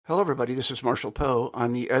Hello, everybody. This is Marshall Poe.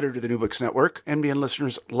 I'm the editor of the New Books Network. NBN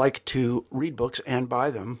listeners like to read books and buy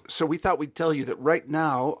them. So we thought we'd tell you that right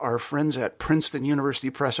now, our friends at Princeton University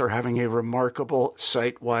Press are having a remarkable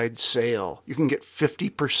site-wide sale. You can get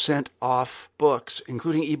 50% off books,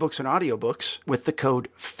 including ebooks and audiobooks, with the code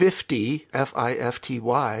 50,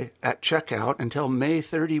 F-I-F-T-Y, at checkout until May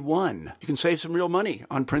 31. You can save some real money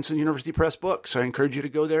on Princeton University Press books. I encourage you to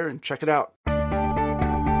go there and check it out.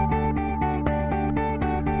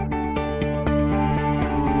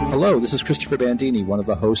 Hello, this is Christopher Bandini, one of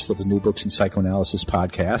the hosts of the New Books in Psychoanalysis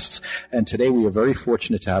podcasts, and today we are very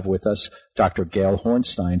fortunate to have with us Dr. Gail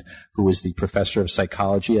Hornstein, who is the professor of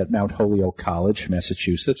psychology at Mount Holyoke College,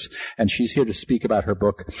 Massachusetts, and she's here to speak about her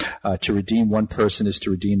book, To Redeem One Person is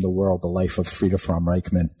to Redeem the World, The Life of Frieda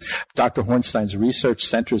Fromm-Reichmann. Dr. Hornstein's research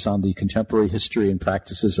centers on the contemporary history and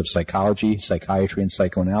practices of psychology, psychiatry, and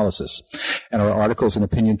psychoanalysis, and her articles and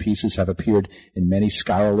opinion pieces have appeared in many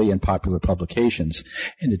scholarly and popular publications.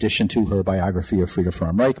 In addition to her biography of Frieda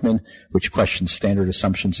Fromm-Reichmann, which questions standard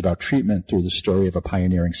assumptions about treatment through the story of a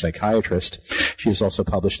pioneering psychiatrist, she has also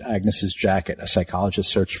published Agnes's Jacket, A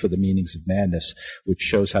Psychologist's Search for the Meanings of Madness, which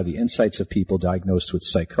shows how the insights of people diagnosed with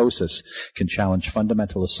psychosis can challenge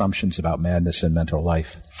fundamental assumptions about madness and mental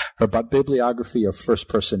life. Her bibliography of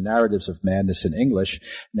first-person narratives of madness in English,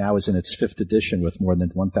 now is in its 5th edition with more than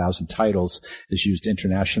 1,000 titles, is used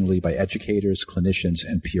internationally by educators, clinicians,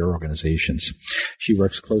 and peer organizations. She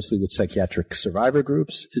works closely with psychiatric survivor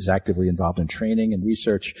groups, is actively involved in training and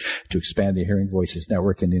research to expand the Hearing Voices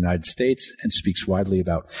Network in the United States, and speaks widely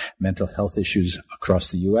about mental health issues across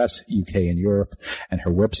the U.S., U.K., and Europe. And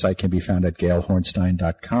her website can be found at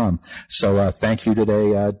gailhornstein.com. So thank you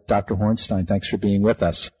today, Dr. Hornstein. Thanks for being with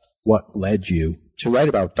us. What led you to write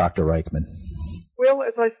about Dr. Reichmann? Well,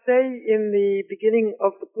 as I say in the beginning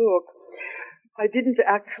of the book, I didn't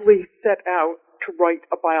actually set out to write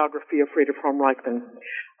a biography of Frieda Fromm-Reichmann.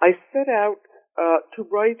 I set out to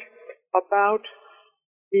write about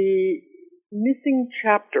the missing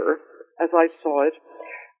chapter, as I saw it,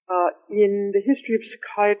 in the history of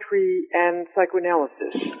psychiatry and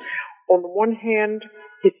psychoanalysis. On the one hand,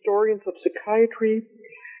 historians of psychiatry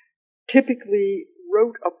typically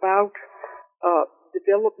wrote about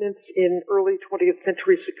developments in early 20th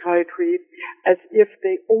century psychiatry as if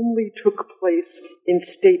they only took place in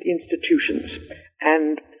state institutions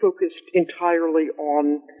and focused entirely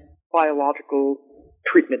on biological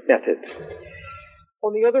treatment methods.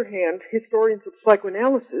 On the other hand, historians of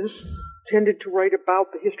psychoanalysis tended to write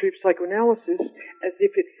about the history of psychoanalysis as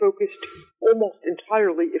if it focused almost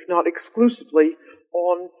entirely, if not exclusively,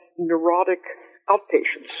 on neurotic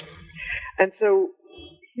outpatients. And so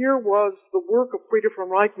here was the work of Frieda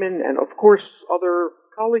Fromm-Reichmann and, of course, other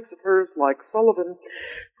colleagues of hers like Sullivan,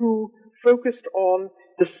 who focused on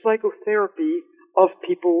the psychotherapy of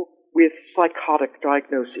people with psychotic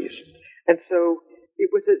diagnoses. And so it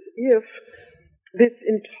was as if this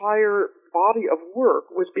entire body of work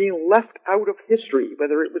was being left out of history,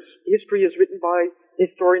 whether it was history as written by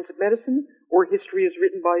historians of medicine or history as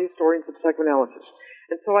written by historians of psychoanalysis.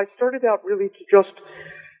 And so I started out really to just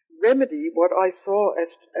remedy what I saw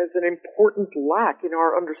as an important lack in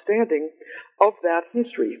our understanding of that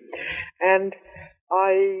history. And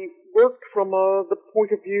I worked from the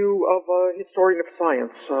point of view of a historian of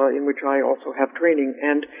science, in which I also have training,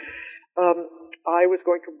 and I was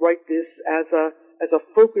going to write this as a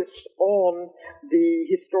focus on the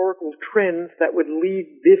historical trends that would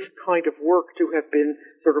lead this kind of work to have been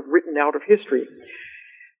sort of written out of history.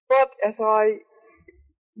 But as I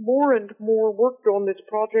more and more worked on this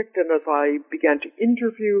project, and as I began to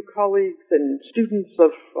interview colleagues and students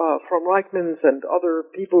of Fromm-Reichmann's and other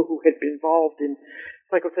people who had been involved in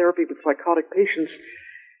psychotherapy with psychotic patients,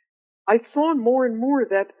 I saw more and more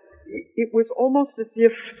that it was almost as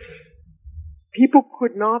if people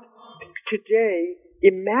could not today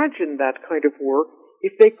imagine that kind of work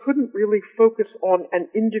if they couldn't really focus on an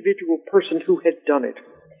individual person who had done it.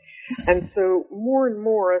 And so more and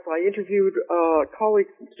more, as I interviewed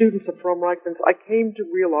colleagues and students of Fromm-Reichmann's, I came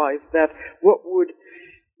to realize that what would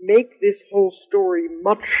make this whole story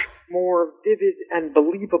much more vivid and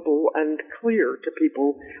believable and clear to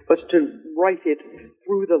people was to write it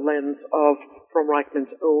through the lens of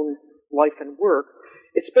Fromm-Reichmann's own life and work,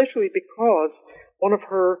 especially because one of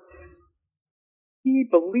her key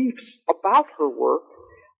beliefs about her work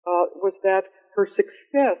was that her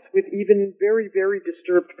success with even very, very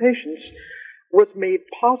disturbed patients was made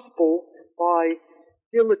possible by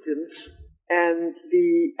diligence and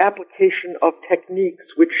the application of techniques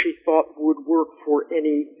which she thought would work for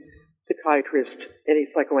any psychiatrist, any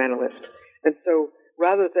psychoanalyst. And so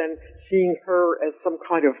rather than seeing her as some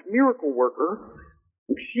kind of miracle worker,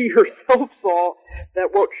 she herself saw that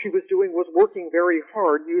what she was doing was working very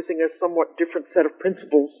hard using a somewhat different set of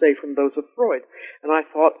principles, say, from those of Freud. And I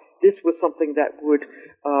thought this was something that would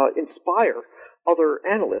inspire other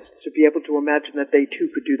analysts to be able to imagine that they too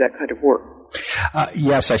could do that kind of work.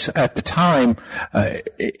 Yes, at the time,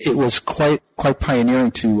 it was quite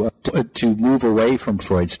pioneering to move away from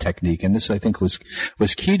Freud's technique, and this I think was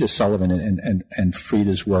key to Sullivan and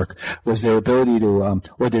Frieda's work, was their ability to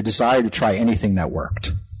or their desire to try anything that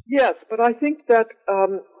worked. Yes, but I think that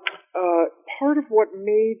part of what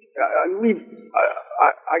made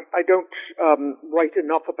I don't write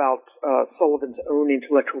enough about Sullivan's own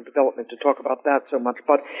intellectual development to talk about that so much,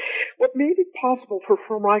 but what made it possible for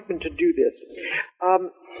Fromm-Reichmann to do this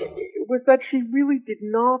was that she really did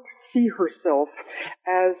not see herself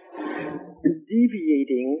as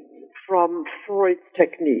deviating from Freud's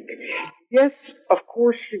technique. Yes, of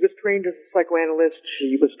course, she was trained as a psychoanalyst.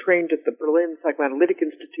 She was trained at the Berlin Psychoanalytic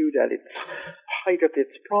Institute at its height of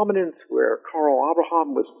its prominence, where Karl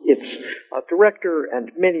Abraham was its director,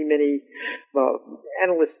 and many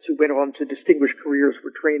analysts who went on to distinguished careers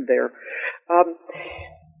were trained there.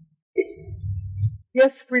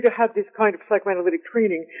 Yes, Frieda had this kind of psychoanalytic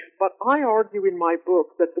training, but I argue in my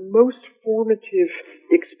book that the most formative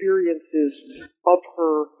experiences of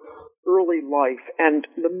her early life and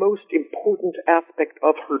the most important aspect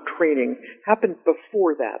of her training happened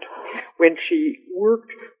before that, when she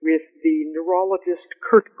worked with the neurologist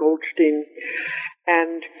Kurt Goldstein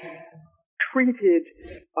and treated,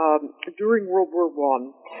 during World War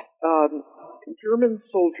I, German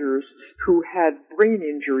soldiers who had brain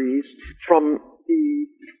injuries from the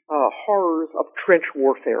horrors of trench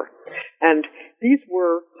warfare. And these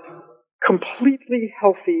were completely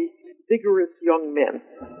healthy, vigorous young men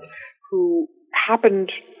who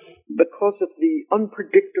happened, because of the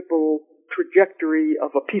unpredictable trajectory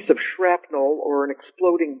of a piece of shrapnel or an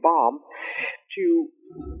exploding bomb, to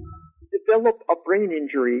develop a brain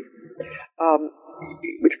injury,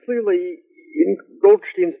 which clearly, in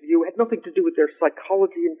Goldstein's view, had nothing to do with their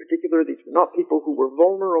psychology in particular. These were not people who were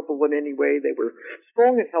vulnerable in any way. They were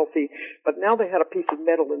strong and healthy, but now they had a piece of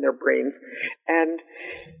metal in their brains, and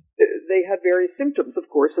they had various symptoms, of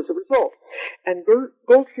course, as a result. And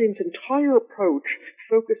Goldstein's entire approach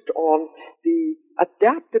focused on the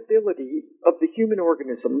adaptability of the human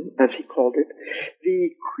organism, as he called it, the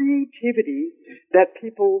creativity that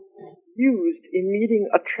people used in meeting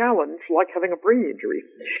a challenge like having a brain injury.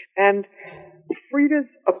 And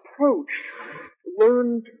Frieda's approach,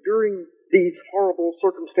 learned during these horrible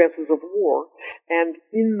circumstances of war and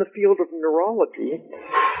in the field of neurology,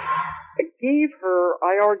 gave her,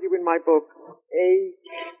 I argue in my book,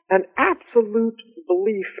 an absolute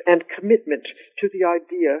belief and commitment to the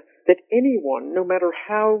idea that anyone, no matter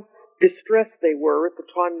how distressed they were at the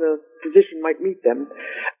time the physician might meet them,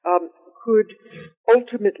 could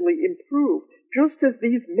ultimately improve. Just as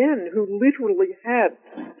these men who literally had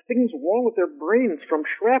things wrong with their brains from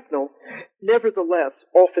shrapnel, nevertheless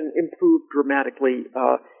often improved dramatically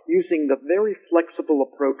using the very flexible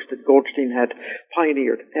approach that Goldstein had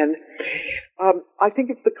pioneered. And I think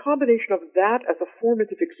it's the combination of that as a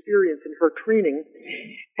formative experience in her training,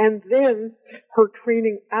 and then her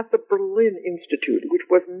training at the Berlin Institute, which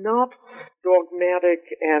was not dogmatic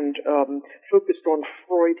and focused on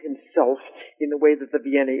Freud himself in the way that the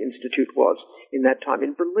Vienna Institute was in that time.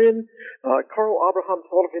 In Berlin, Karl Abraham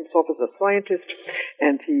thought of himself as a scientist,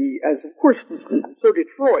 and he, as of course, so did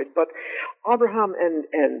Freud, but Abraham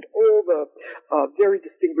and all the very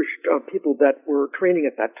distinguished people that were training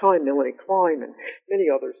at that time, Melanie Klein and many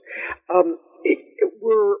others,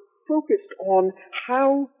 were focused on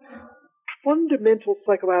how fundamental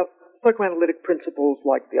psychoanalytic principles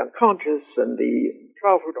like the unconscious and the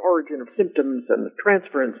childhood origin of symptoms and the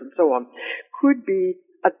transference and so on could be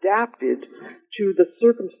adapted to the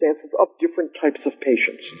circumstances of different types of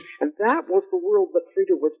patients. And that was the world that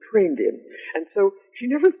Frieda was trained in. And so she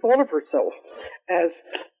never thought of herself as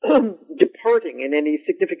departing in any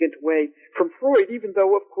significant way from Freud, even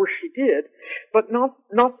though, of course, she did, but not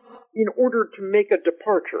in order to make a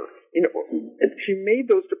departure. She made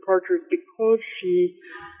those departures because she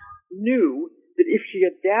knew that if she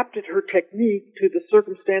adapted her technique to the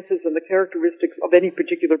circumstances and the characteristics of any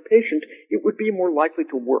particular patient, it would be more likely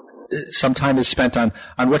to work. Some time is spent on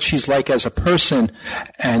what she's like as a person,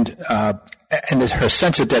 and her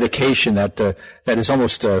sense of dedication that is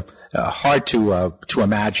almost hard to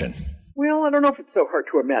imagine. Well, I don't know if it's so hard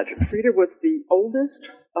to imagine. Frieda was the oldest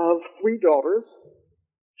of three daughters.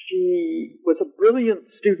 She was a brilliant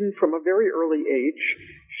student from a very early age.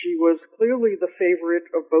 She was clearly the favorite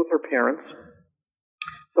of both her parents,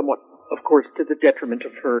 somewhat of course, to the detriment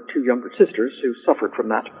of her two younger sisters who suffered from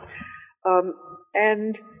that.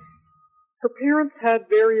 And her parents had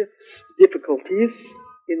various difficulties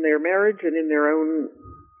in their marriage and in their own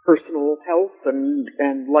personal health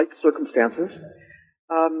and life circumstances.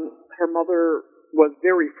 Her mother was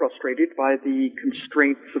very frustrated by the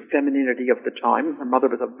constraints of femininity of the time. Her mother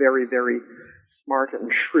was a very, very smart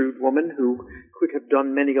and shrewd woman who could have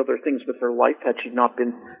done many other things with her life had she not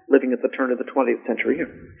been living at the turn of the 20th century.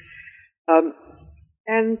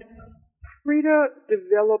 And Frida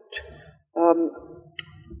developed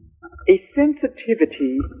a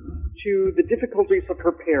sensitivity to the difficulties of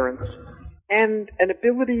her parents and an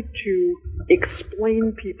ability to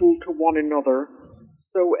explain people to one another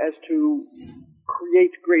so as to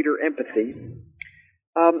create greater empathy.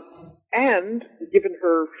 And, given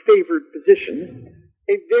her favored position,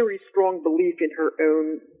 a very strong belief in her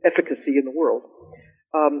own efficacy in the world,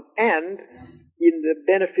 and in the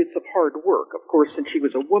benefits of hard work. Of course, since she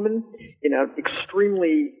was a woman in an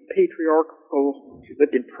extremely patriarchal, she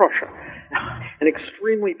lived in Prussia, an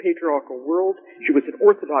extremely patriarchal world. She was an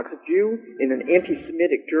Orthodox Jew in an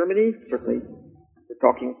anti-Semitic Germany, certainly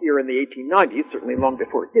we're talking here in the 1890s, certainly long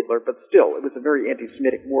before Hitler, but still, it was a very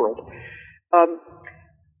anti-Semitic world.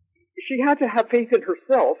 She had to have faith in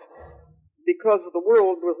herself because the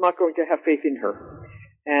world was not going to have faith in her.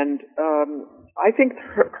 And I think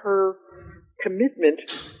her commitment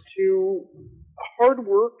to hard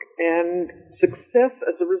work and success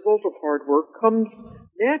as a result of hard work comes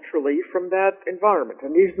naturally from that environment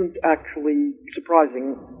and isn't actually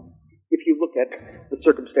surprising if you look at the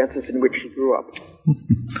circumstances in which she grew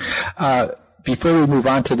up. Before we move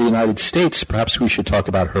on to the United States, perhaps we should talk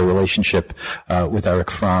about her relationship with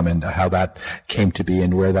Erich Fromm and how that came to be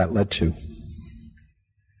and where that led to.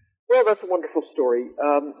 Well, that's a wonderful story.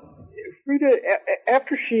 Frida,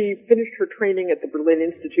 after she finished her training at the Berlin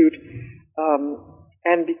Institute,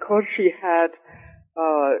 and because she had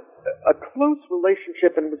a close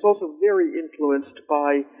relationship and was also very influenced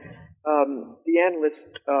by the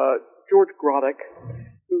analyst George Grodek,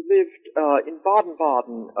 who lived in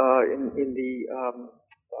Baden-Baden in the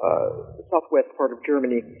southwest part of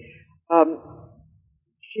Germany.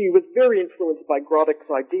 She was very influenced by Grodek's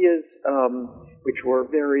ideas, which were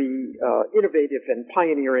very innovative and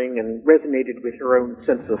pioneering and resonated with her own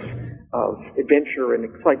sense of adventure and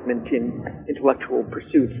excitement in intellectual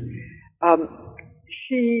pursuits.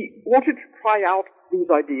 She wanted to try out these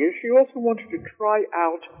ideas. She also wanted to try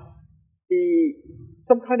out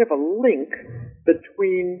some kind of a link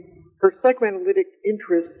between her psychoanalytic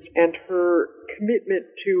interests and her commitment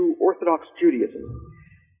to Orthodox Judaism.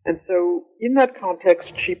 And so, in that context,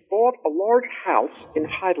 she bought a large house in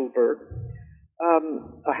Heidelberg,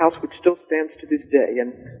 a house which still stands to this day,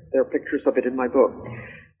 and there are pictures of it in my book.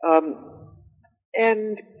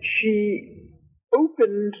 And she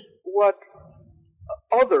opened what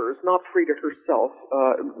others, not Frida herself,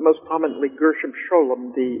 most prominently Gershom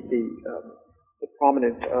Scholem, the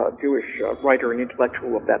prominent Jewish writer and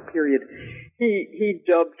intellectual of that period, he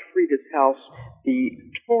dubbed Frida's house the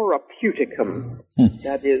Torapeuticum,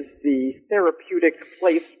 that is, the therapeutic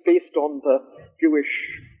place based on the Jewish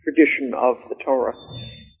tradition of the Torah.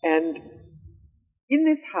 And in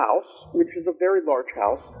this house, which is a very large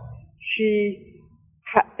house, she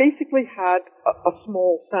basically had a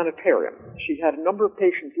small sanitarium. She had a number of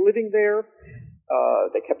patients living there.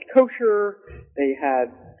 They kept kosher. They had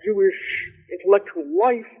Jewish intellectual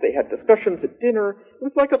life. They had discussions at dinner. It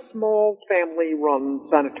was like a small family-run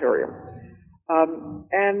sanitarium.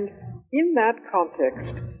 And in that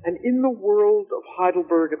context, and in the world of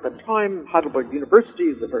Heidelberg at the time, Heidelberg University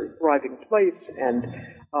is a very thriving place, and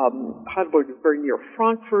Heidelberg is very near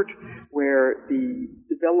Frankfurt, where the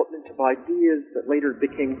development of ideas that later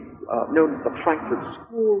became known as the Frankfurt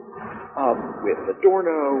School, with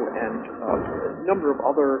Adorno and a number of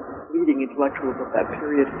other leading intellectuals of that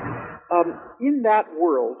period. In that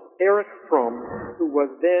world, Erich Fromm, who was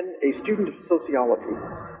then a student of sociology,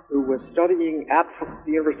 who was studying at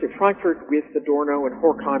the University of Frankfurt with Adorno and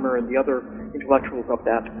Horkheimer and the other intellectuals of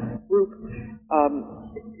that group,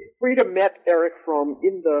 Frida met Erich Fromm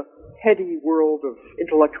in the heady world of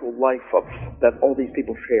intellectual life that all these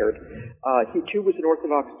people shared. He too was an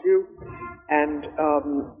Orthodox Jew, and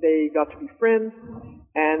they got to be friends.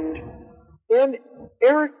 And then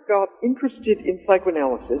Erich got interested in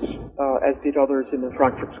psychoanalysis, as did others in the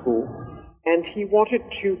Frankfurt School, and he wanted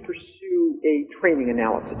to pursue a training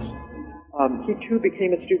analysis. He too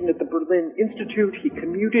became a student at the Berlin Institute. He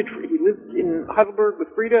lived in Heidelberg with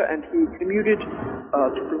Frida, and he commuted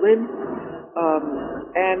to Berlin.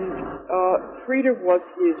 And Frida was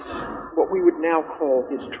what we would now call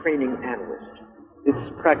his training analyst. This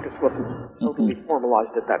practice wasn't totally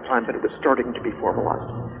formalized at that time, but it was starting to be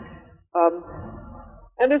formalized.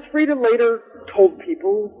 And as Frida later told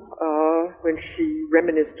people, when she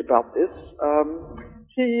reminisced about this,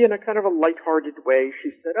 she, in a kind of a lighthearted way,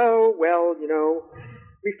 she said, oh, well,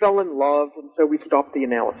 we fell in love, and so we stopped the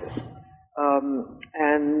analysis.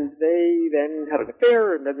 And they then had an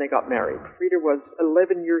affair, and then they got married. Frida was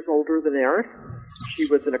 11 years older than Erich. She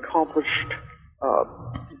was an accomplished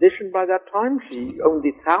physician by that time. She owned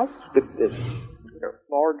this house with this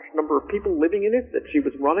large number of people living in it that she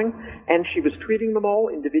was running, and she was treating them all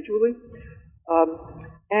individually.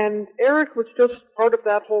 And Erich was just part of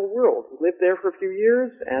that whole world. He lived there for a few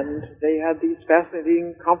years, and they had these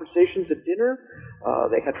fascinating conversations at dinner.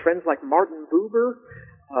 They had friends like Martin Buber,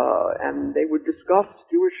 and they would discuss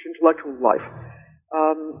Jewish intellectual life.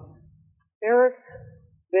 Erich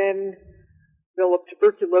then developed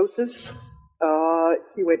tuberculosis.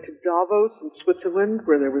 He went to Davos in Switzerland,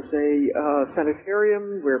 where there was a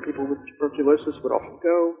sanitarium where people with tuberculosis would often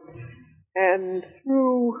go. And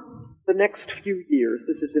through the next few years,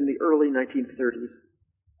 this is in the early 1930s,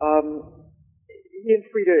 he and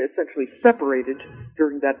Frida essentially separated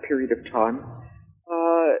during that period of time.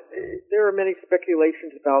 There are many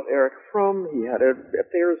speculations about Erich Fromm. He had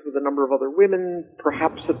affairs with a number of other women,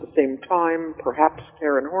 perhaps at the same time, perhaps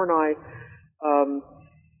Karen Horney.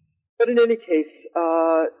 But in any case,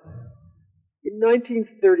 in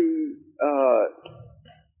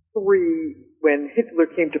 1933, when Hitler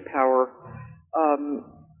came to power,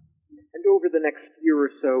 and over the next year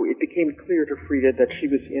or so, it became clear to Frida that she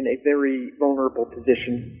was in a very vulnerable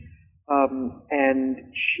position.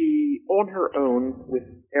 And she, on her own, with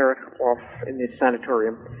Erich off in this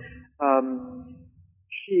sanatorium,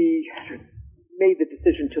 she made the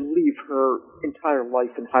decision to leave her entire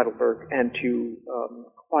life in Heidelberg and to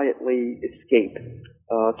quietly escape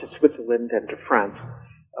to Switzerland and to France,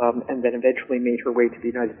 and then eventually made her way to the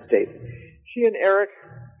United States. She and Erich,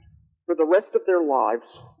 for the rest of their lives,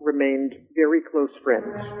 remained very close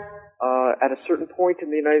friends. At a certain point in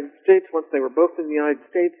the United States, once they were both in the United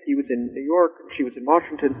States, he was in New York, she was in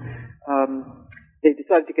Washington, they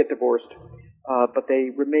decided to get divorced, but they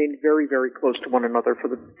remained very, very close to one another for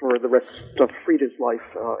the rest of Frida's life.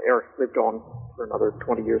 Erich lived on for another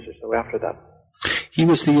 20 years or so after that. He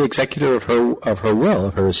was the executor of her will,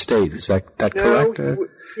 of her estate. Is that correct? No,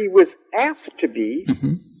 he was asked to be,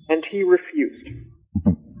 and he refused.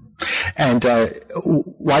 And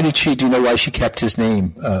why did she? Do you know why she kept his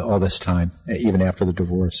name all this time, even after the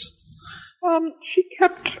divorce? She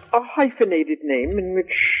kept a hyphenated name in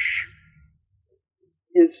which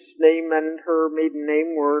his name and her maiden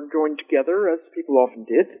name were joined together, as people often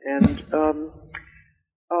did, and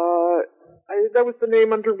that was the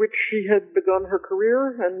name under which she had begun her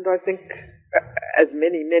career, and I think, as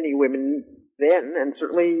many, many women then, and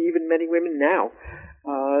certainly even many women now,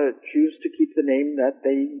 choose to keep the name that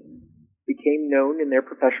they became known in their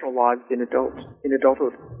professional lives in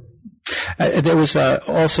adulthood. There was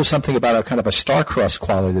also something about a kind of a star-crossed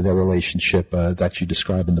quality to their relationship that you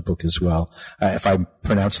describe in the book as well. If I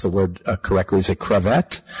pronounce the word correctly, is it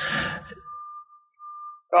cravette?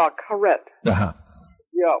 Correct. Uh-huh.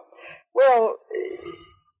 Yeah. Well,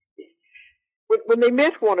 when they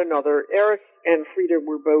met one another, Erich and Frida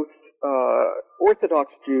were both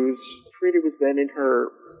Orthodox Jews. Frida was then in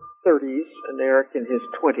her 30s and Erich in his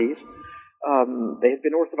 20s. They had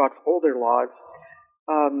been Orthodox all their lives,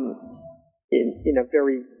 in a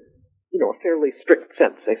very, a fairly strict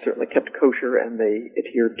sense. They certainly kept kosher and they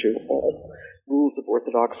adhered to all rules of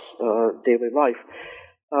Orthodox daily life.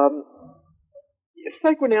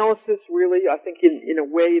 Psychoanalysis, really, I think, in a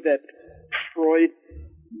way that Freud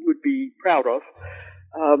would be proud of,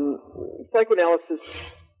 psychoanalysis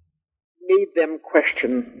made them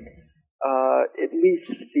question at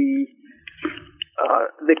least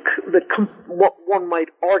what one might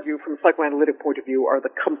argue from a psychoanalytic point of view are the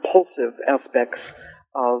compulsive aspects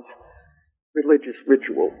of religious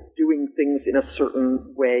ritual, doing things in a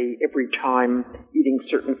certain way every time, eating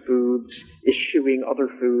certain foods, eschewing other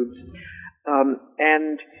foods.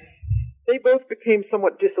 And they both became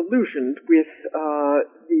somewhat disillusioned with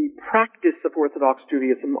the practice of Orthodox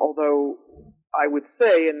Judaism, although I would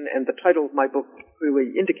say, and the title of my book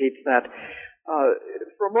clearly indicates that,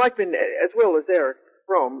 Fromm Reichmann, as well as Erich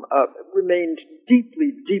Fromm, remained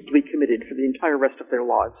deeply, deeply committed for the entire rest of their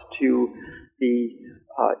lives to the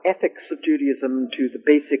ethics of Judaism, to the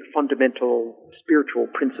basic fundamental spiritual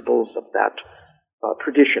principles of that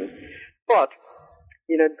tradition. But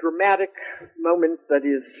in a dramatic moment that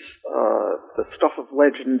is the stuff of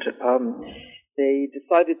legend, they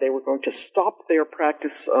decided they were going to stop their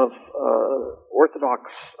practice of Orthodox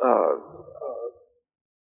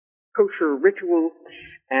kosher ritual,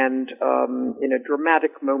 and in a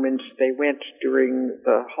dramatic moment, they went during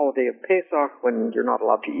the holiday of Pesach, when you're not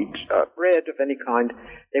allowed to eat bread of any kind.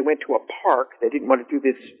 They went to a park. They didn't want to do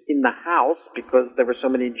this in the house because there were so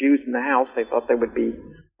many Jews in the house. They thought they would be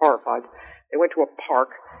horrified. They went to a park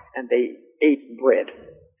and they ate bread.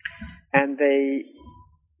 And they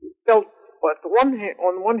felt,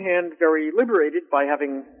 on one hand, very liberated by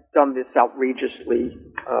having done this outrageously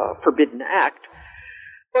forbidden act.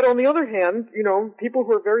 But on the other hand, people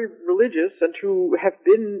who are very religious and who have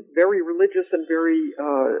been very religious and very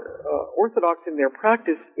orthodox in their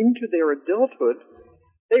practice into their adulthood,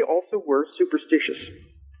 they also were superstitious.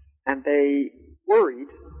 And they worried,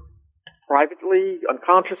 privately,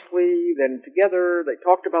 unconsciously, then together, they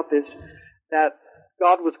talked about this, that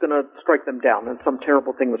God was going to strike them down and some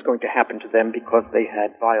terrible thing was going to happen to them because they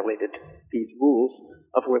had violated these rules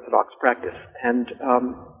of Orthodox practice. And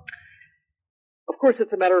of course,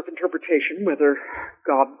 it's a matter of interpretation whether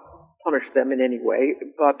God punished them in any way,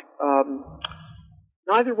 but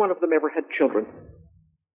neither one of them ever had children.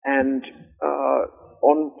 And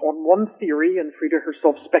on one theory, and Frida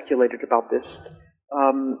herself speculated about this,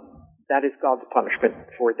 that is God's punishment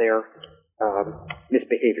for their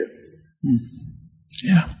misbehavior.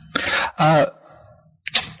 Yeah.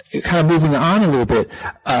 Kind of moving on a little bit,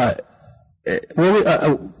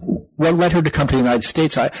 what led her to come to the United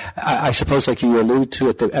States? I suppose, like you alluded to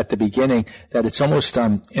at the beginning, that it's almost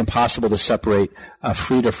impossible to separate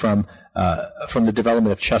Frida from the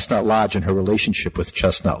development of Chestnut Lodge and her relationship with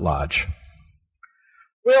Chestnut Lodge.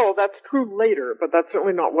 Well, that's true later, but that's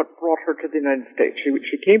certainly not what brought her to the United States.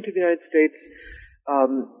 She came to the United States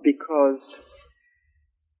because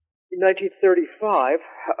in 1935,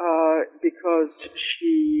 because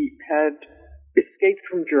she had escaped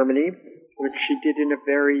from Germany, which she did in a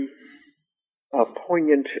very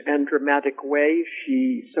poignant and dramatic way.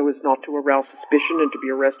 So as not to arouse suspicion and to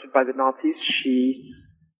be arrested by the Nazis, she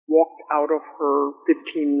walked out of her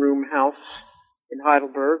 15-room house in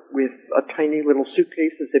Heidelberg with a tiny little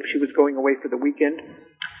suitcase as if she was going away for the weekend,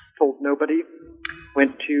 told nobody,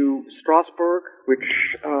 went to Strasbourg, which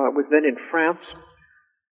was then in France,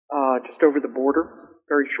 just over the border,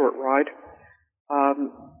 very short ride,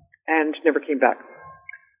 and never came back.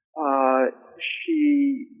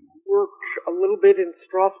 She worked a little bit in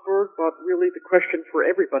Strasbourg, but really the question for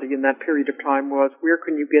everybody in that period of time was, where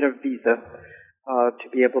can you get a visa to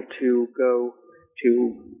be able to go to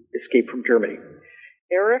escape from Germany?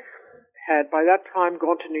 Erich had by that time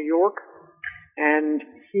gone to New York, and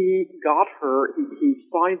he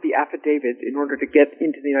signed the affidavit. In order to get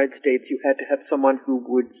into the United States, you had to have someone who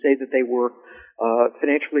would say that they were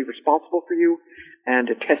financially responsible for you and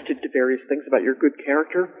attested to various things about your good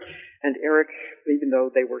character. And Erich, even though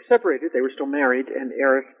they were separated, they were still married, and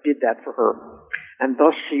Erich did that for her. And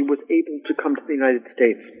thus she was able to come to the United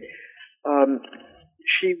States.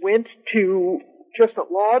 She went to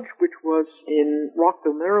Chestnut Lodge, which was in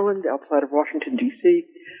Rockville, Maryland, outside of Washington, D.C.,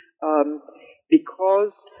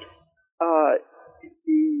 because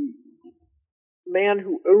the man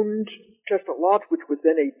who owned Chestnut Lodge, which was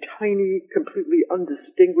then a tiny, completely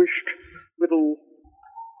undistinguished little,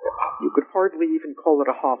 you could hardly even call it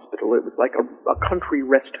a hospital. It was like a country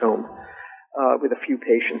rest home with a few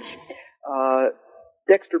patients.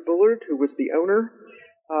 Dexter Bullard, who was the owner,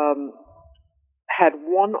 had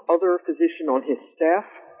one other physician on his staff,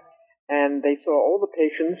 and they saw all the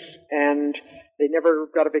patients, and they never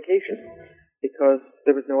got a vacation because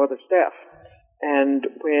there was no other staff. And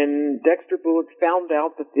when Dexter Bullard found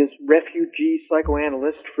out that this refugee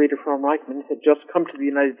psychoanalyst, Frida Fromm-Reichmann, had just come to the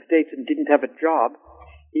United States and didn't have a job,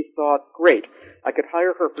 he thought, great, I could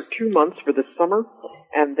hire her for 2 months for the summer,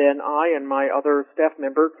 and then I and my other staff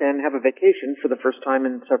member can have a vacation for the first time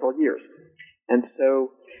in several years. And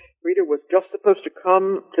so Frida was just supposed to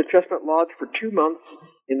come to Chestnut Lodge for 2 months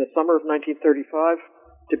in the summer of 1935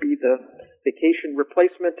 to be the vacation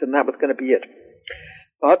replacement, and that was going to be it.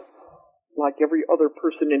 But like every other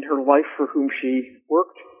person in her life for whom she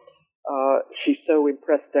worked, she so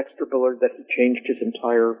impressed Dexter Bullard that he changed his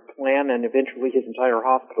entire plan and eventually his entire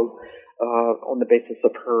hospital on the basis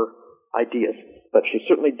of her ideas. But she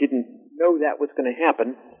certainly didn't know that was going to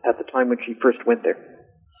happen at the time when she first went there.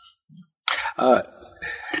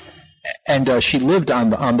 And she lived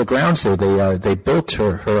on the grounds there. They built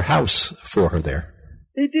her house for her there.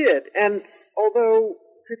 They did, and although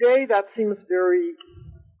today that seems very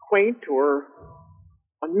quaint or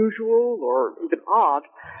unusual or even odd,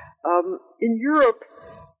 in Europe,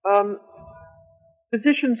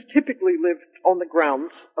 physicians typically lived on the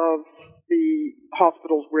grounds of the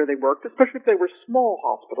hospitals where they worked, especially if they were small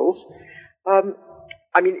hospitals.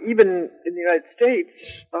 even in the United States,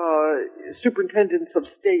 superintendents of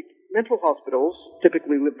state mental hospitals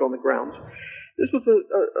typically lived on the grounds. This was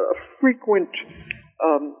a frequent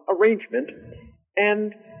arrangement,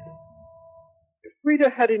 and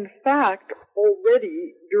Frida had in fact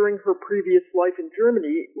already, during her previous life in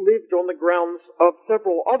Germany, lived on the grounds of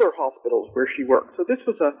several other hospitals where she worked. So this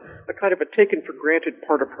was a kind of a taken for granted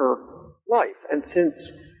part of her life. And since,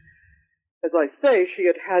 as I say, she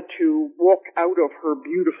had had to walk out of her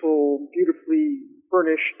beautifully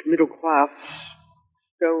furnished, middle-class,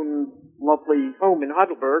 stone, lovely home in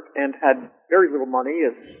Heidelberg and had very little money,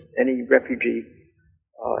 as any refugee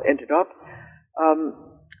ended up,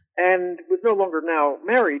 and was no longer now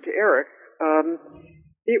married to Erich,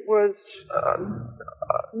 it was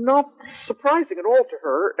not surprising at all to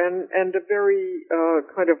her, and a very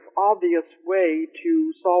kind of obvious way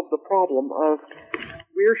to solve the problem of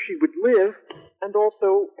where she would live and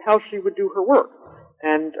also how she would do her work.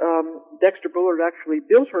 And Dexter Bullard actually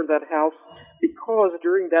built her that house because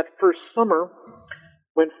during that first summer,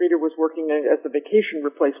 when Frida was working as a vacation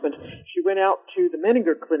replacement, she went out to the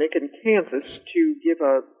Menninger Clinic in Kansas to give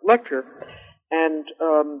a lecture. And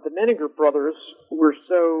the Menninger brothers were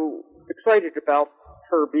so excited about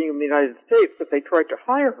her being in the United States that they tried to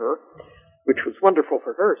hire her, which was wonderful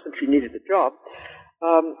for her since she needed a job.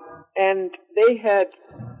 And they had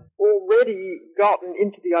already gotten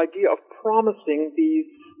into the idea of promising these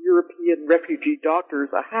European refugee doctors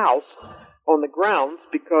a house on the grounds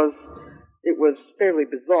because it was fairly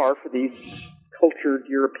bizarre for these cultured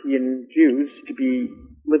European Jews to be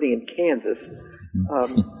living in Kansas,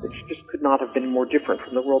 which just could not have been more different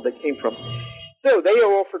from the world they came from. So they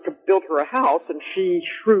offered to build her a house, and she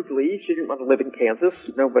shrewdly, she didn't want to live in Kansas.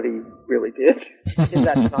 Nobody really did in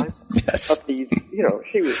that time. Yes. But these,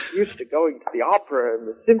 she was used to going to the opera and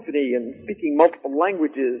the symphony and speaking multiple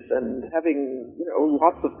languages and having,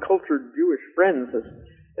 lots of cultured Jewish friends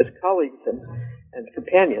as colleagues and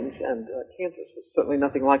companions, and Kansas was certainly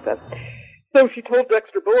nothing like that. So she told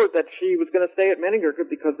Dexter Bullard that she was going to stay at Menninger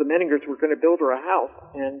because the Menningers were going to build her a house,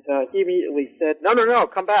 and he immediately said, no,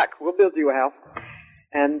 come back, we'll build you a house.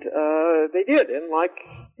 And they did, and like,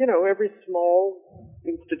 every small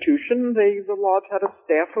institution, the lodge had a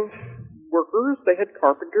staff of workers, they had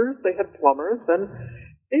carpenters, they had plumbers, and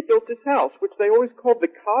they built this house, which they always called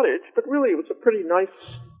the cottage, but really it was a pretty nice,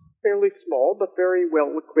 fairly small, but very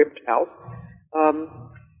well-equipped house.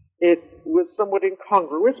 It was somewhat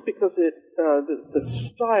incongruous because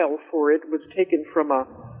the style for it was taken from a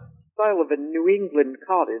style of a New England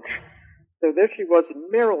cottage. So there she was in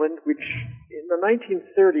Maryland, which in the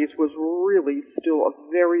 1930s was really still a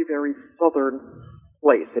very, very southern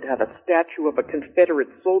place. It had a statue of a Confederate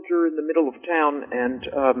soldier in the middle of town, and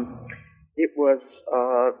it was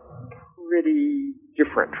pretty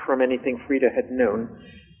different from anything Frida had known.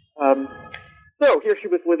 So here she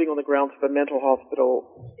was living on the grounds of a mental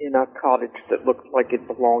hospital in a cottage that looked like it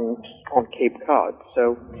belonged on Cape Cod.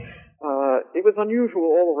 So it was unusual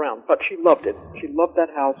all around, but she loved it. She loved that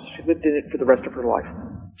house. She lived in it for the rest of her life.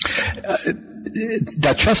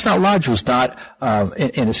 That Chestnut Lodge was not,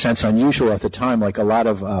 in a sense, unusual at the time. Like a lot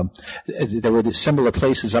of, there were similar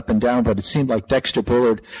places up and down, but it seemed like Dexter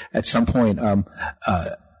Bullard at some point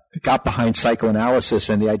got behind psychoanalysis,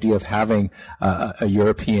 and the idea of having a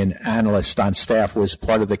European analyst on staff was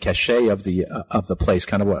part of the cachet of the place,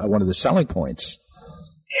 kind of one of the selling points.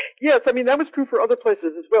 Yes, that was true for other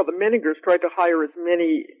places as well. The Menningers tried to hire as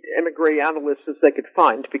many emigre analysts as they could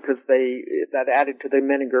find because that added to the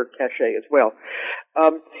Menninger cachet as well.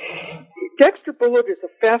 Dexter Bullard is a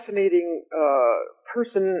fascinating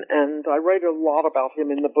person, and I write a lot about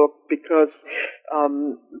him in the book because,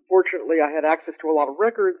 fortunately, I had access to a lot of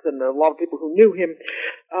records and a lot of people who knew him.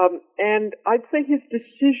 And I'd say his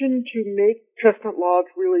decision to make Chestnut Lodge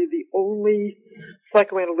really the only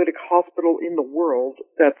psychoanalytic hospital in the world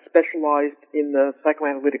that specialized in the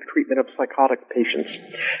psychoanalytic treatment of psychotic patients.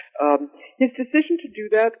 His decision to do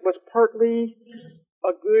that was partly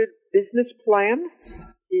a good business plan.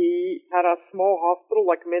 He had a small hospital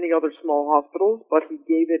like many other small hospitals, but he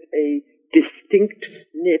gave it a distinct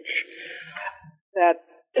niche that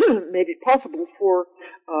made it possible for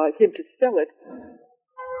him to sell it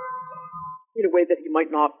in a way that he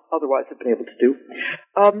might not otherwise have been able to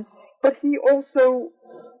do. But he also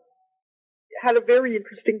had a very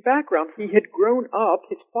interesting background. He had grown up,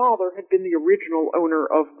 his father had been the original owner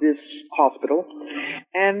of this hospital,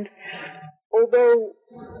 and although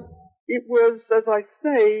it was, as I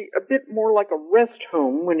say, a bit more like a rest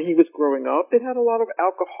home when he was growing up. It had a lot of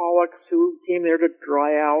alcoholics who came there to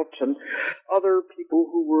dry out and other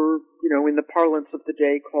people who were, in the parlance of the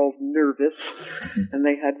day called nervous, and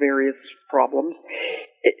they had various problems.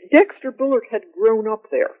 Dexter Bullard had grown up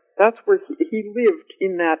there. That's where he lived,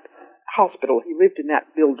 in that hospital. He lived in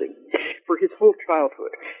that building for his whole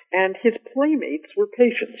childhood. And his playmates were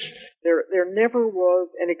patients. There never was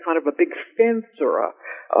any kind of a big fence or a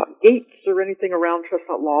gates or anything around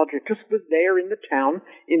Chestnut Lodge. It just was there in the town,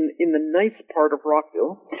 in the nice part of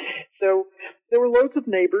Rockville. So there were loads of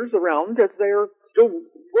neighbors around, as there still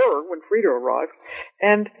were when Frida arrived.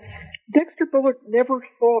 And Dexter Bullard never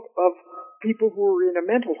thought of people who were in a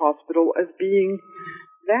mental hospital as being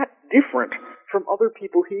that different from other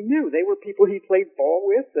people he knew. They were people he played ball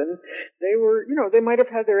with, and they were, they might have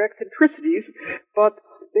had their eccentricities, but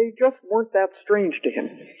they just weren't that strange to him.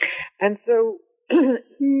 And so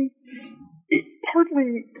he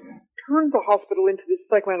partly turned the hospital into this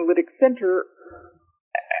psychoanalytic center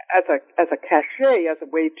as a cachet, as a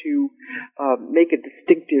way to make a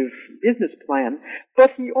distinctive business plan,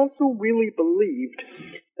 but he also really believed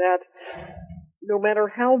that no matter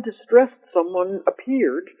how distressed someone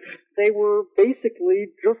appeared, they were basically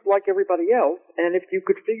just like everybody else, and if you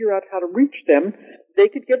could figure out how to reach them, they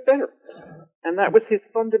could get better. And that was his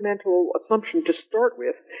fundamental assumption to start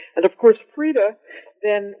with. And of course, Frida,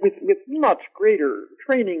 then, with much greater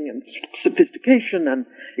training and sophistication and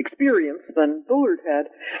experience than Bullard had,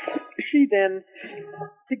 she then,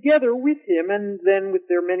 together with him, and then with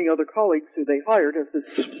their many other colleagues who they hired as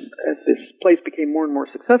this place became more and more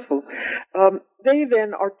successful, they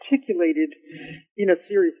then articulated in a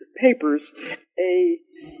series of papers a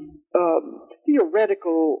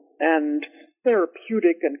theoretical and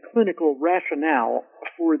therapeutic and clinical rationale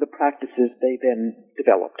for the practices they then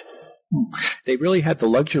developed. They really had the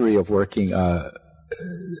luxury of working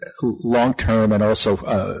long term and also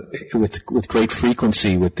with great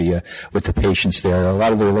frequency with the patients there. A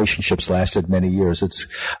lot of the relationships lasted many years. It's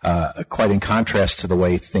quite in contrast to the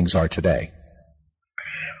way things are today.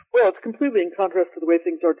 Well, it's completely in contrast to the way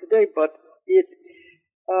things are today, but it,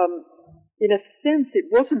 in a sense, it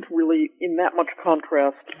wasn't really in that much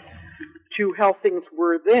contrast to how things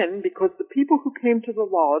were then, because the people who came to the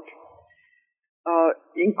lodge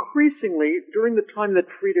increasingly, during the time that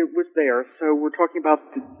Frida was there, so we're talking about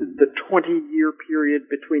the 20-year period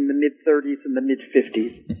between the mid-30s and the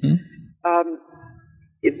mid-50s,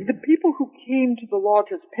 the people who came to the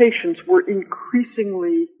lodge as patients were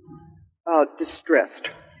increasingly distressed.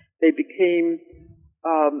 They became,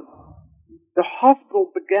 the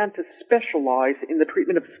hospital began to specialize in the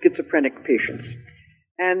treatment of schizophrenic patients.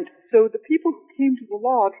 And so the people who came to the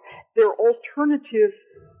lodge, their alternative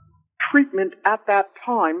treatment at that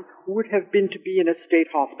time would have been to be in a state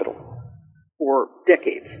hospital for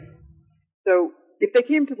decades. So if they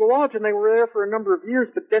came to the lodge and they were there for a number of years,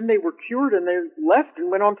 but then they were cured and they left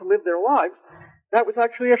and went on to live their lives, that was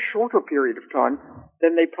actually a shorter period of time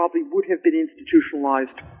than they probably would have been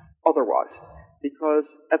institutionalized otherwise. Because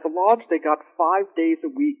at the lodge, they got 5 days a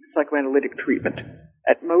week psychoanalytic treatment.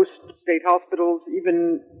 At most state hospitals,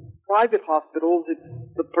 even private hospitals, if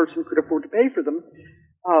the person could afford to pay for them,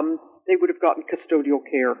 they would have gotten custodial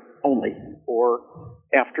care only. Or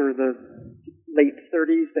after the late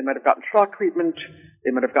 30s, they might have gotten shock treatment, they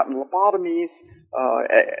might have gotten lobotomies.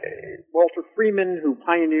 Walter Freeman, who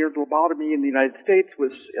pioneered lobotomy in the United States,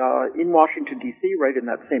 was in Washington, D.C., right in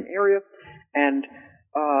that same area. And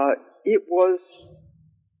it was,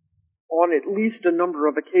 on at least a number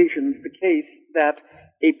of occasions, the case that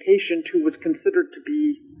a patient who was considered to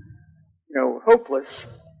be, hopeless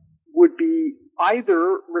would be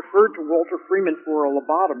either referred to Walter Freeman for a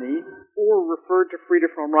lobotomy or referred to Frida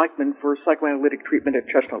von Reichmann for psychoanalytic treatment at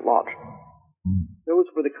Chestnut Lodge. Those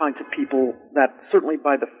were the kinds of people that, certainly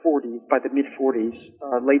by the 40s, by the mid-40s,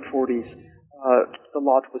 late 40s, the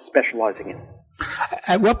Lodge was specializing in.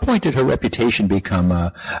 At what point did her reputation become,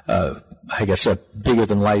 bigger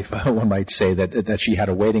than life? One might say that she had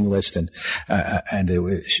a waiting list and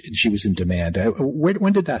she was in demand.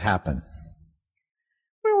 When did that happen?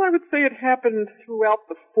 Well, I would say it happened throughout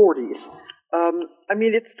the 40s.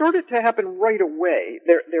 It started to happen right away.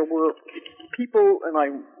 There were people, and I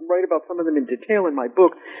write about some of them in detail in my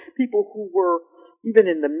book, people who were, even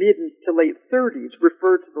in the mid to late 30s,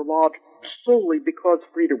 referred to the Lodge solely because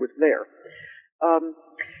Frida was there.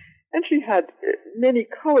 And she had many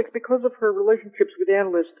colleagues because of her relationships with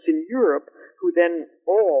analysts in Europe, who then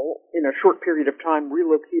all, in a short period of time,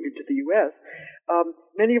 relocated to the U.S.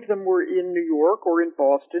 Many of them were in New York or in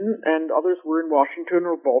Boston, and others were in Washington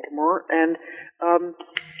or Baltimore. And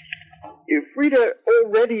Frida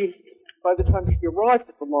already by the time she arrived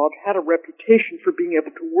at the lodge, had a reputation for being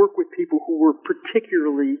able to work with people who were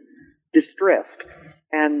particularly distressed.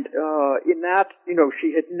 And in that,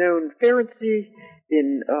 she had known Ferenczi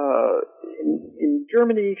in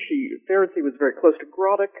Germany. Ferenczi was very close to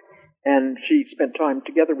Grodek, and she spent time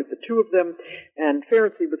together with the two of them. And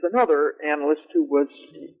Ferenczi was another analyst who was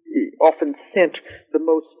often sent the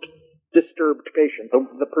most disturbed patient,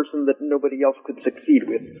 the person that nobody else could succeed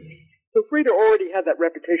with. So Frida already had that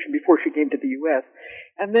reputation before she came to the U.S.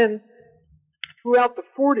 And then throughout the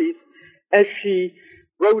 40s, as she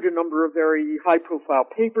wrote a number of very high-profile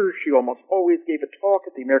papers, she almost always gave a talk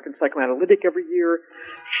at the American Psychoanalytic every year.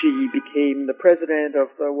 She became the president of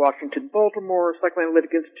the Washington-Baltimore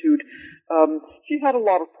Psychoanalytic Institute. She had a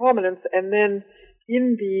lot of prominence, and then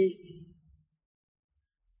in the,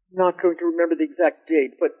 not going to remember the exact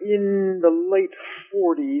date, but in the late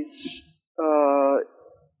 40s,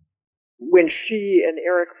 when she and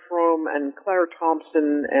Eric Fromm and Clara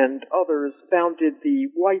Thompson and others founded the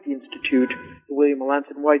White Institute, the William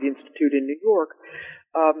Melanson White Institute in New York,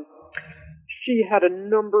 she had a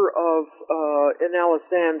number of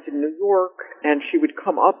analysans in New York, and she would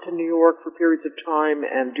come up to New York for periods of time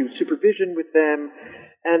and do supervision with them.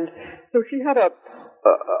 And so she had a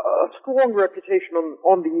strong reputation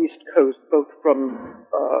on the East Coast, both from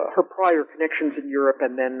her prior connections in Europe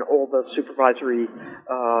and then all the supervisory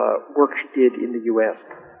work she did in the U.S.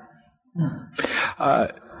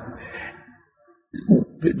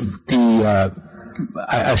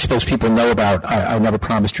 I suppose people know about I Never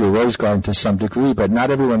Promised You a Rose Garden to some degree, but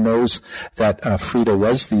not everyone knows that Frida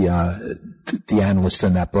was the analyst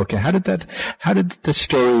in that book. How did the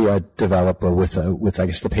story develop with I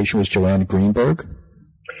guess the patient was Joanne Greenberg?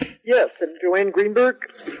 Yes, and Joanne Greenberg,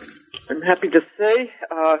 I'm happy to say,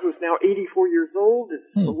 who's now 84 years old,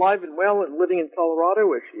 is alive and well and living in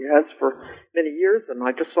Colorado, as she has for many years, and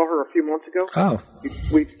I just saw her a few months ago. Oh.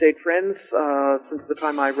 We've stayed friends since the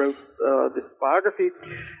time I wrote this biography.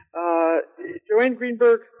 Joanne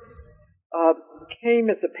Greenberg came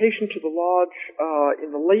as a patient to the lodge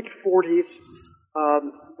in the late 40s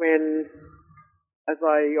when, as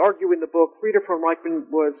I argue in the book, Frida von Reichmann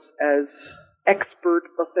was as expert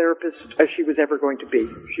a therapist as she was ever going to be.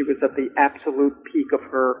 She was at the absolute peak of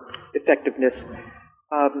her effectiveness.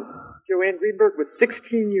 Joanne Greenberg was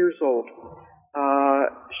 16 years old.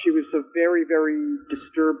 She was a very, very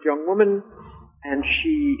disturbed young woman, and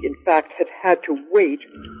she, in fact, had to wait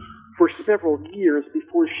for several years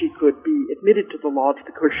before she could be admitted to the lodge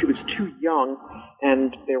because she was too young,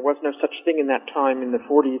 and there was no such thing in that time in the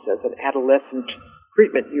 40s as an adolescent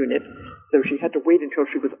treatment unit, so she had to wait until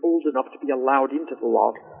she was old enough to be allowed into the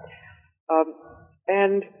lodge.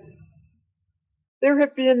 And there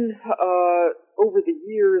have been, over the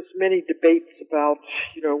years, many debates about,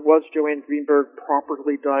 was Joanne Greenberg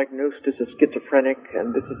properly diagnosed as a schizophrenic,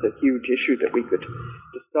 and this is a huge issue that we could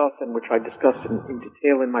discuss and which I discuss in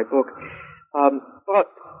detail in my book. But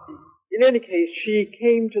in any case, she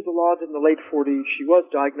came to the lodge in the late 40s. She was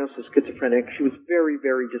diagnosed as schizophrenic. She was very,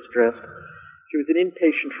 very distressed. She was an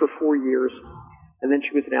inpatient for 4 years, and then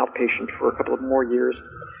she was an outpatient for a couple of more years.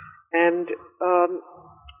 And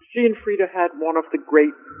she and Frida had one of the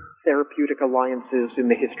great therapeutic alliances in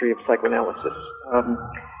the history of psychoanalysis.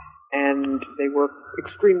 And they worked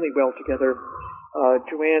extremely well together.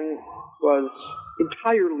 Joanne was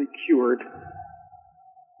entirely cured,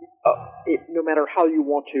 no matter how you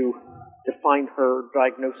want to define her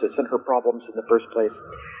diagnosis and her problems in the first place.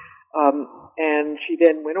 And she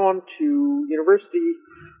then went on to university,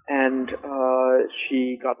 and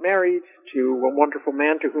she got married to a wonderful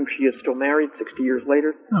man to whom she is still married 60 years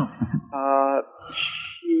later. Oh.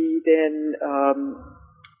 She then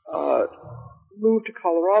moved to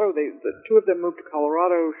Colorado. The two of them moved to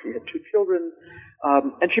Colorado. She had 2 children,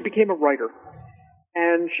 and she became a writer.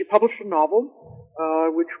 And she published a novel,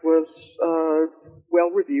 which was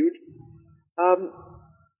well-reviewed.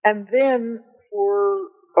 And then, for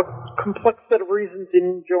a complex set of reasons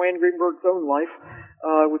in Joanne Greenberg's own life,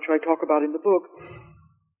 which I talk about in the book,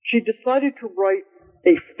 she decided to write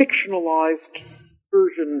a fictionalized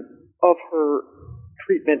version of her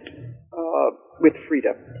treatment with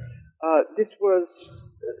Frida. This was,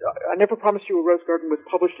 I Never Promised You a Rose Garden was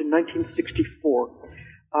published in 1964.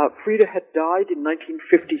 Frida had died in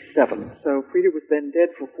 1957, so Frida was then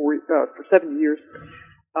dead for 7 years.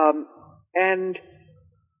 And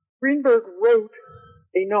Greenberg wrote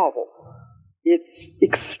a novel. It's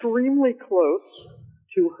extremely close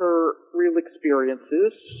to her real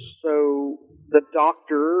experiences. So the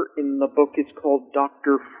doctor in the book is called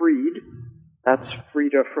Dr. Freed. That's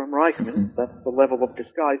Frida von Reichmann. That's the level of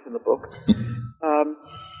disguise in the book.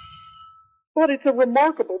 But it's a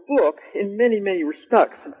remarkable book in many, many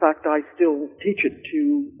respects. In fact, I still teach it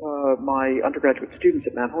to my undergraduate students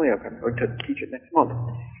at Mount Holyoke. I'm going to teach it next month.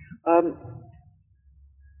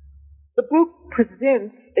 The book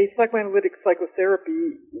presents a psychoanalytic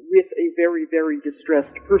psychotherapy with a very, very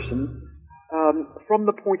distressed person from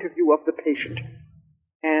the point of view of the patient.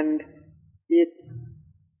 And it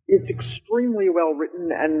is extremely well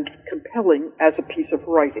written and compelling as a piece of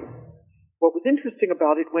writing. What was interesting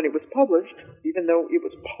about it when it was published, even though it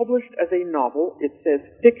was published as a novel, it says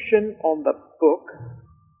fiction on the book.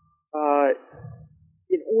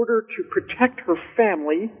 In order to protect her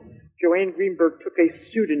family, Joanne Greenberg took a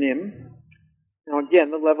pseudonym. Now again,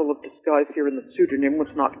 the level of disguise here in the pseudonym was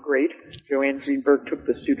not great. Joanne Greenberg took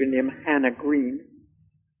the pseudonym Hannah Green.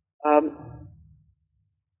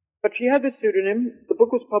 But she had this pseudonym. The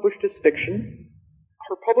book was published as fiction.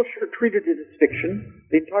 Her publisher treated it as fiction.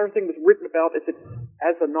 The entire thing was written about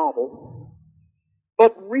as a novel.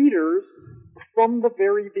 But readers, from the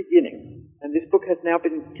very beginning, and this book has now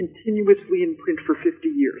been continuously in print for 50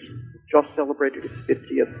 years, just celebrated its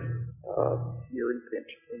 50th year in print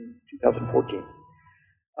in 2014.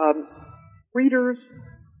 Readers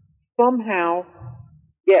somehow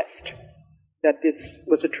guessed that this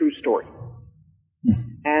was a true story.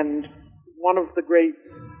 And one of the great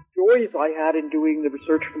joys I had in doing the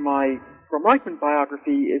research for my Fromm-Reichmann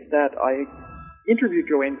biography is that I interviewed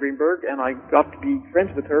Joanne Greenberg and I got to be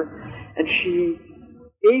friends with her, and she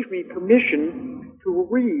gave me permission to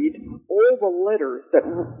read all the letters that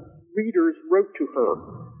readers wrote to her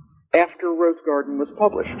after Rose Garden was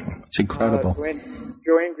published. It's incredible.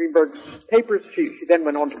 Joanne Greenberg's papers, she then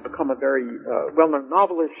went on to become a very well-known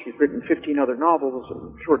novelist. She's written 15 other novels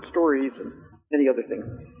and short stories and many other things.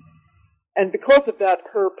 And because of that,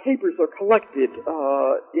 her papers are collected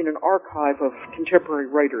in an archive of contemporary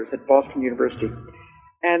writers at Boston University.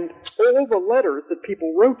 And all the letters that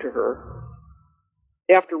people wrote to her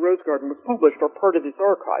after Rose Garden was published are part of this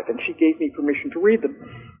archive, and she gave me permission to read them.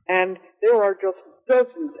 And there are just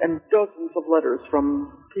dozens and dozens of letters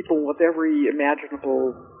from people of every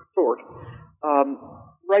imaginable sort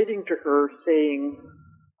writing to her saying,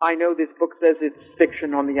 I know this book says it's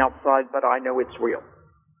fiction on the outside, but I know it's real.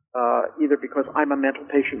 Either because I'm a mental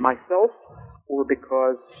patient myself, or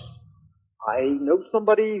because I know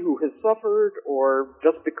somebody who has suffered, or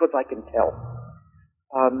just because I can tell.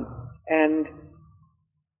 And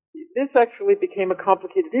this actually became a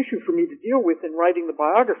complicated issue for me to deal with in writing the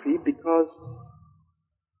biography, because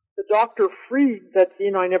the Dr. Fried that's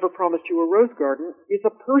in I Never Promised You a Rose Garden is a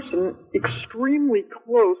person extremely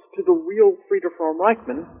close to the real Frieda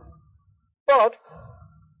Fromm-Reichmann, but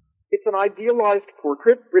it's an idealized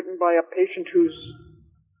portrait written by a patient whose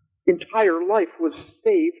entire life was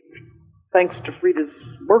saved thanks to Frieda's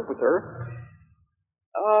work with her.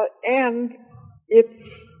 And it's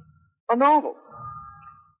a novel.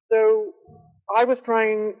 So I was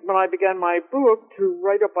trying, when I began my book, to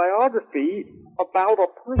write a biography about a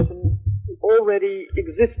person who already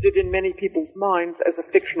existed in many people's minds as a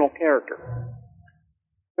fictional character.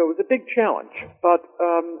 So it was a big challenge, but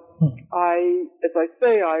as I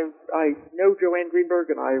say, I know Joanne Greenberg,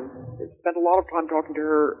 and I spent a lot of time talking to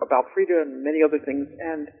her about Frieda and many other things,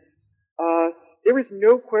 and there is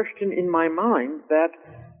no question in my mind that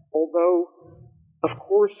although, of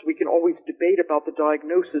course, we can always debate about the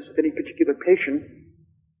diagnosis of any particular patient,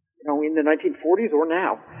 in the 1940s or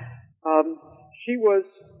now, she was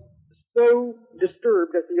so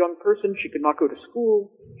disturbed as a young person, she could not go to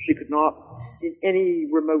school, she could not, in any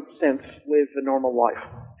remote sense, live a normal life.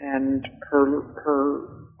 And her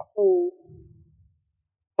whole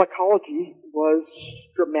psychology was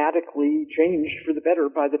dramatically changed for the better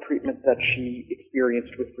by the treatment that she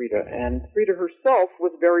experienced with Frieda. And Frieda herself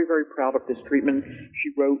was very, very proud of this treatment.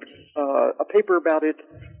 She wrote a paper about it.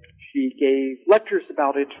 She gave lectures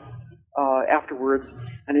about it afterwards.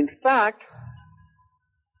 And in fact,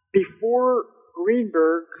 before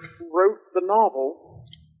Greenberg wrote the novel,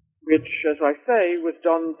 which, as I say, was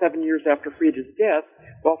done 7 years after Frieda's death,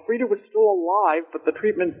 while Frieda was still alive, but the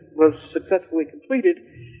treatment was successfully completed,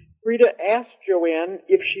 Frieda asked Joanne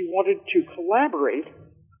if she wanted to collaborate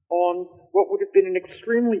on what would have been an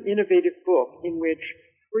extremely innovative book in which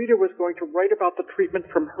Frieda was going to write about the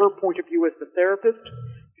treatment from her point of view as the therapist.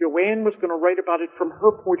 Joanne was going to write about it from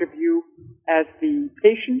her point of view as the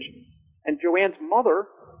patient, and Joanne's mother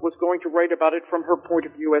was going to write about it from her point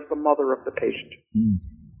of view as the mother of the patient.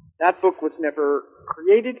 That book was never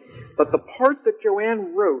created, but the part that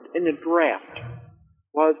Joanne wrote in a draft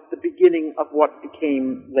was the beginning of what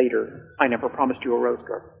became later I Never Promised You a Rose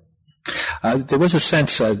Garden. There was a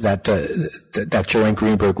sense that Joanne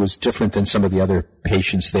Greenberg was different than some of the other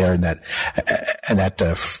patients there, and that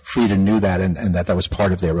Frida knew that, and that was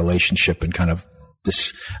part of their relationship, and kind of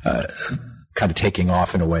this kind of taking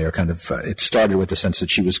off in a way, or kind of it started with the sense that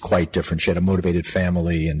she was quite different. She had a motivated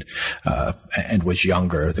family and was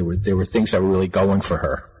younger. There were things that were really going for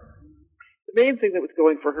her. The main thing that was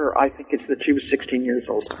going for her, I think, is that she was 16 years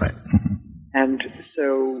old. Right. Mm-hmm. And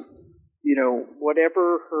so,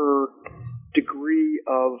 whatever her degree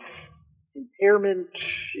of impairment,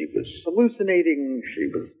 she was hallucinating, she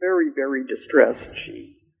was very, very distressed.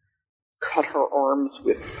 She cut her arms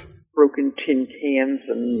with broken tin cans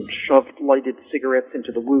and shoved lighted cigarettes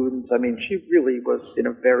into the wounds. I mean, she really was in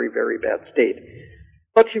a very, very bad state.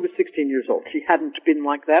 But she was 16 years old. She hadn't been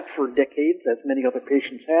like that for decades, as many other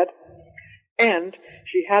patients had. And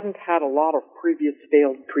she hadn't had a lot of previous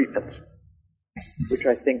failed treatments, which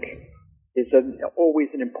I think is always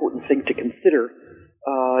an important thing to consider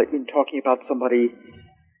in talking about somebody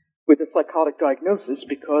with a psychotic diagnosis,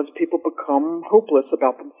 because people become hopeless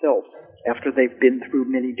about themselves after they've been through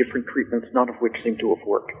many different treatments, none of which seem to have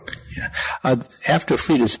worked. Yeah. After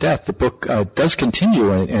Frida's death, the book does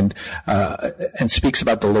continue and speaks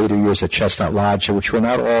about the later years at Chestnut Lodge, which were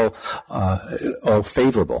not all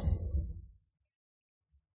favorable.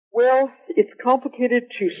 Well, it's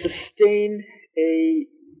complicated to sustain a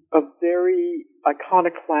very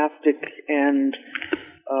iconoclastic and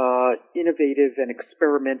innovative and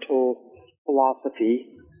experimental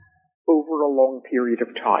philosophy over a long period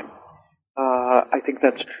of time. I think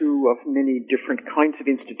that's true of many different kinds of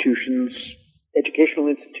institutions, educational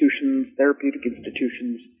institutions, therapeutic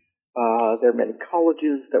institutions. There are many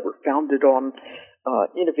colleges that were founded on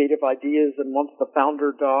innovative ideas, and once the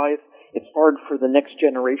founder dies, it's hard for the next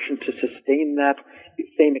generation to sustain that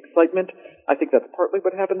same excitement. I think that's partly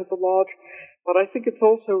what happened at the Lodge, but I think it's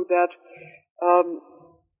also that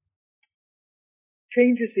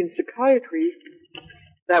changes in psychiatry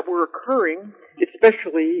that were occurring,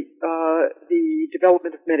 especially the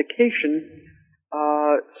development of medication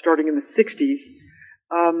starting in the 60s,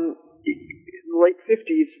 late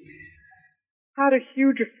 50s, had a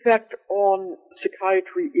huge effect on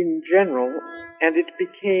psychiatry in general, and it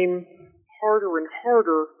became harder and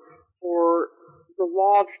harder for the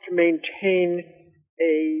Lodge to maintain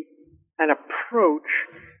an approach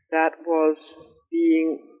that was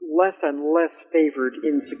being less and less favored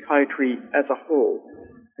in psychiatry as a whole.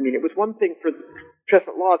 I mean, it was one thing for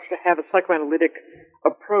Chestnut Lodge to have a psychoanalytic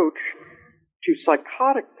approach to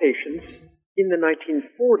psychotic patients in the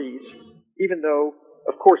 1940s, even though,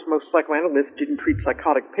 of course, most psychoanalysts didn't treat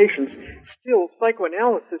psychotic patients. Still,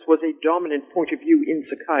 psychoanalysis was a dominant point of view in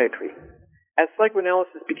psychiatry. As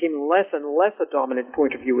psychoanalysis became less and less a dominant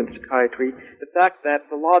point of view in psychiatry, the fact that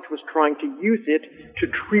the Lodge was trying to use it to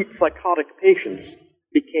treat psychotic patients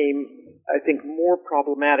became, I think, more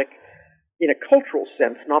problematic in a cultural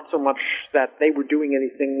sense, not so much that they were doing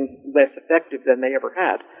anything less effective than they ever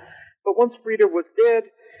had. But once Frida was dead,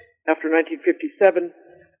 after 1957,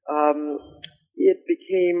 it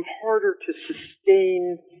became harder to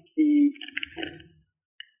sustain the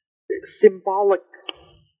symbolic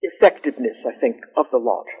effectiveness, I think, of the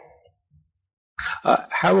Lodge.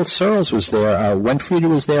 Harold Searles was there when Frida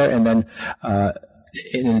was there, and then an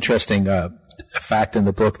interesting fact in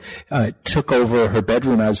the book, took over her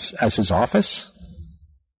bedroom as his office?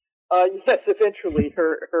 Yes, eventually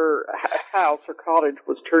her house, her cottage,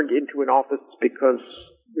 was turned into an office because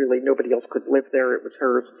really nobody else could live there. It was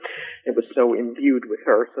hers. It was so imbued with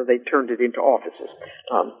her, so they turned it into offices.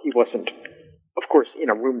 He wasn't, of course, in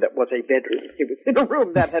a room that was a bedroom. He was in a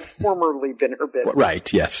room that had formerly been her bedroom. Right,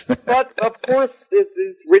 yes. But, of course, it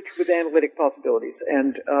is rich with analytic possibilities.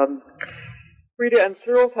 And Frida and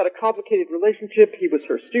Searles had a complicated relationship. He was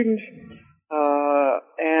her student,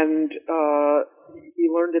 and he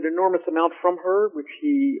learned an enormous amount from her, which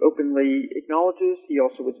he openly acknowledges. He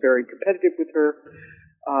also was very competitive with her,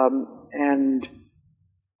 and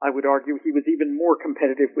I would argue he was even more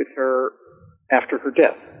competitive with her after her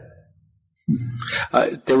death.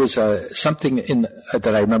 There was something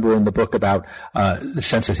that I remember in the book about the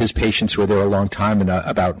sense that his patients were there a long time, and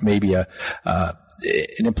about maybe an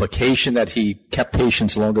implication that he kept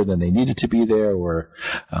patients longer than they needed to be there, or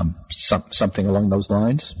something along those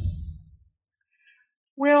lines?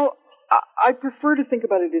 Well, I prefer to think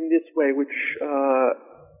about it in this way, which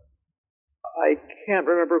I can't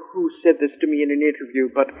remember who said this to me in an interview,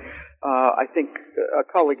 but I think a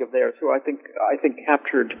colleague of theirs who I think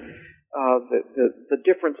captured the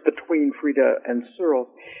difference between Frida and Searles.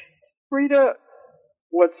 Frida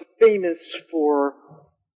was famous for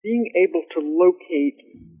being able to locate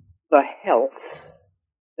the health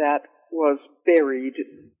that was buried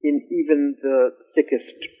in even the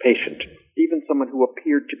sickest patient, even someone who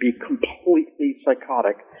appeared to be completely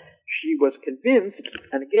psychotic. She was convinced,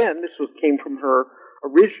 and again, this came from her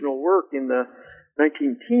original work in the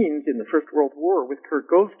 19-teens in the First World War with Kurt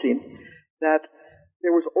Goldstein, that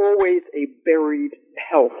there was always a buried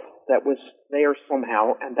health that was there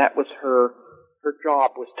somehow, and that was her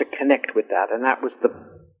job was to connect with that, and that was the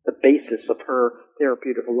basis of her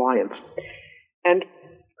therapeutic alliance. And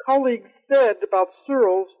colleagues said about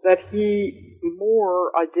Searles that he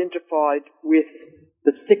more identified with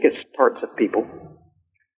the sickest parts of people,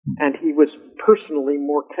 and he was personally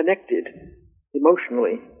more connected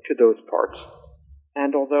emotionally to those parts.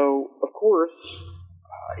 And although, of course,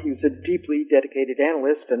 he was a deeply dedicated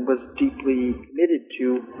analyst and was deeply committed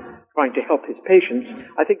to trying to help his patients,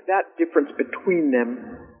 I think that difference between them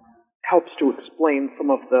helps to explain some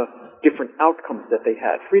of the different outcomes that they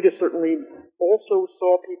had. Frida certainly also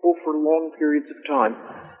saw people for long periods of time,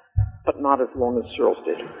 but not as long as Searles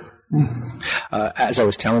did. As I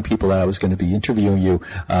was telling people that I was going to be interviewing you,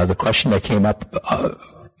 the question that came up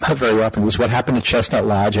very often was what happened to Chestnut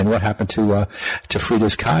Lodge and what happened to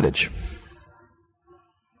Frida's cottage.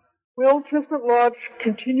 Well, Chestnut Lodge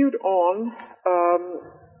continued on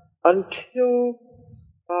until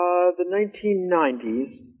the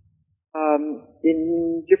 1990s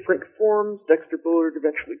in different forms. Dexter Bullard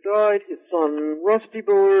eventually died. His son, Rusty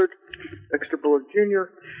Bullard, Dexter Bullard Jr.,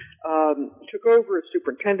 took over as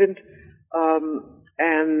superintendent.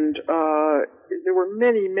 And there were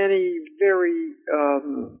many, many very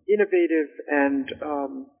innovative and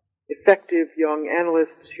effective young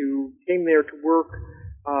analysts who came there to work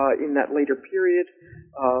in that later period.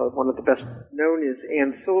 One of the best known is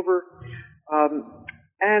Ann Silver.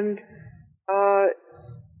 And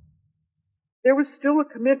there was still a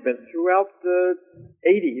commitment throughout the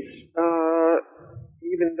 80s,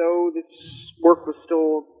 even though this work was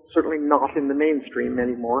still certainly not in the mainstream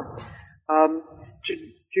anymore,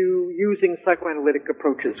 to using psychoanalytic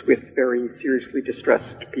approaches with very seriously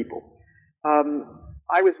distressed people.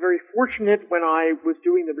 I was very fortunate when I was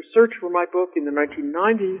doing the research for my book in the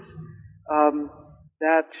 1990s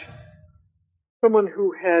that someone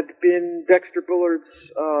who had been Dexter Bullard's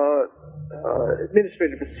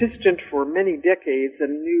administrative assistant for many decades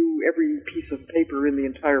and knew every piece of paper in the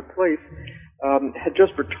entire place had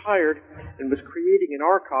just retired and was creating an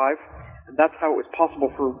archive. And that's how it was possible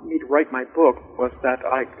for me to write my book, was that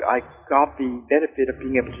I got the benefit of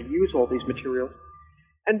being able to use all these materials.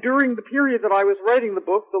 And during the period that I was writing the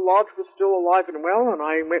book, the lodge was still alive and well, and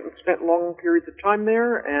I went and spent long periods of time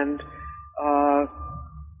there and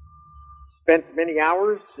spent many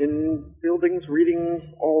hours in buildings reading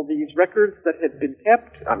all these records that had been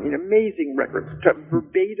kept. I mean, amazing records,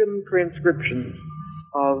 verbatim transcriptions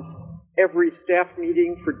of every staff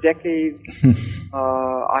meeting for decades.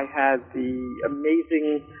 I had the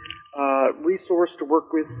amazing resource to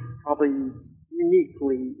work with, probably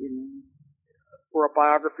uniquely for a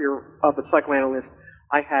biography of a psychoanalyst.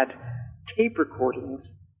 I had tape recordings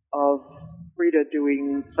of Frida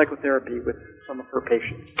doing psychotherapy with some of her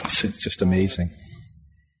patients. It's just amazing.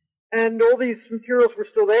 And all these materials were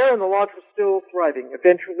still there, and the lodge was still thriving.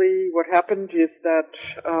 Eventually, what happened is that,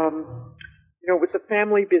 it was a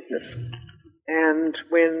family business. And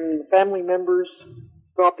when family members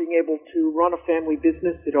stop being able to run a family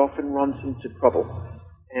business, it often runs into trouble.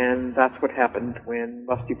 And that's what happened when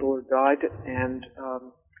Rusty Bullard died. And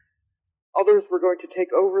others were going to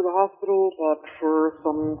take over the hospital, but for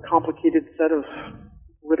some complicated set of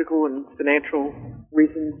political and financial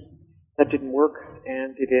reasons, that didn't work,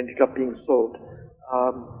 and it ended up being sold.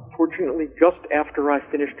 Fortunately, just after I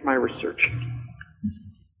finished my research.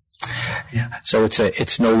 Yeah. So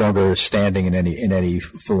it's no longer standing in any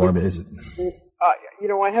form, is it?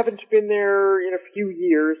 I haven't been there in a few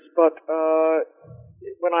years, but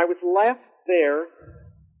when I was last there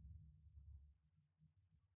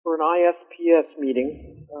for an ISPS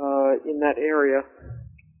meeting in that area,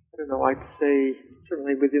 I don't know, I'd say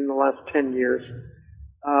certainly within the last 10 years,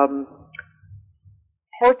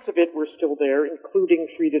 parts of it were still there, including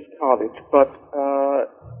Frida's cottage, but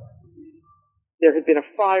there had been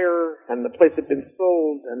a fire and the place had been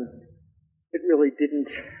sold, and it really didn't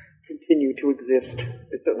continue to exist.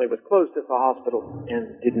 It certainly was closed as a hospital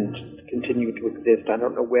and didn't continue to exist. I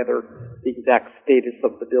don't know whether the exact status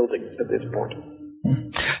of the buildings at this point.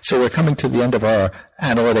 So we're coming to the end of our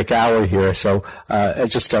analytic hour here, so I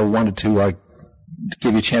just wanted to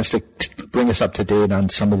give you a chance to bring us up to date on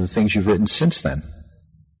some of the things you've written since then.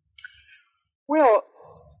 Well,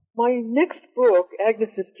 my next book,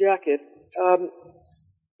 Agnes's Jacket,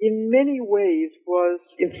 in many ways was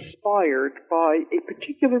inspired by a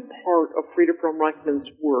particular part of Frieda Fromm-Reichmann's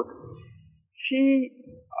work. She,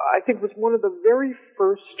 I think, was one of the very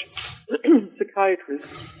first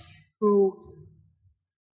psychiatrists who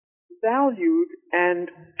valued and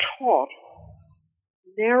taught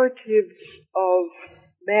narratives of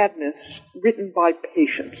madness written by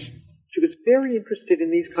patients. She was very interested in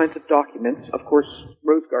these kinds of documents. Of course,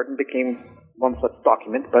 Rose Garden became one such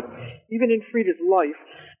document, but even in Frieda's life,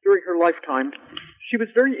 during her lifetime, she was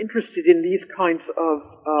very interested in these kinds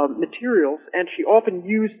of materials, and she often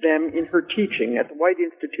used them in her teaching at the White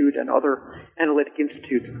Institute and other analytic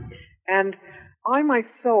institutes. And I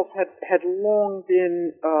myself had long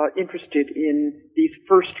been interested in these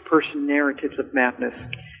first-person narratives of madness,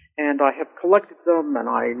 and I have collected them, and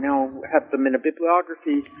I now have them in a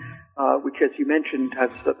bibliography, which, as you mentioned, has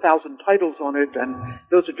 1,000 titles on it, and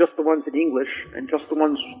those are just the ones in English, and just the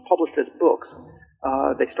ones published as books.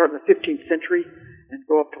 They start in the 15th century and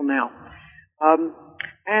go up till now.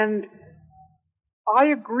 And I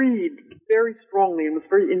agreed very strongly and was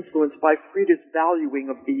very influenced by Frieda's valuing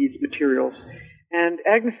of these materials. And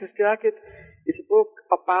Agnes's Jacket is a book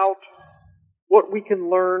about what we can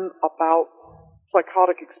learn about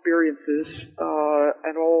psychotic experiences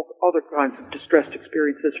and all other kinds of distressed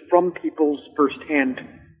experiences from people's firsthand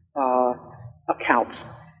accounts.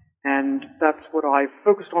 And that's what I've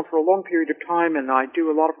focused on for a long period of time, and I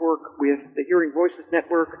do a lot of work with the Hearing Voices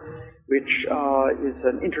Network, which is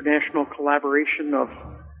an international collaboration of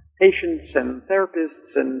patients and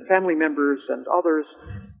therapists and family members and others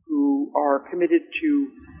who are committed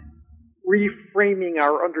to reframing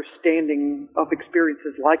our understanding of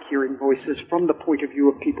experiences like hearing voices from the point of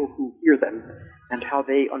view of people who hear them and how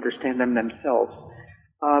they understand them themselves.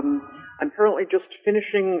 I'm currently just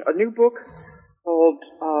finishing a new book called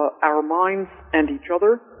Our Minds and Each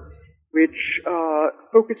Other, which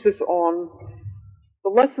focuses on the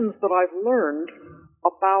lessons that I've learned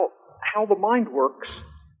about how the mind works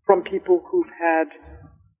from people who've had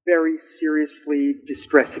very seriously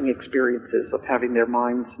distressing experiences of having their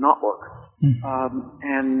minds not work.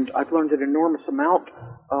 And I've learned an enormous amount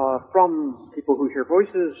from people who hear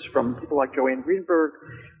voices, from people like Joanne Greenberg,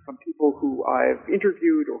 from people who I've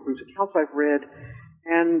interviewed or whose accounts I've read.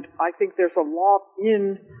 And I think there's a lot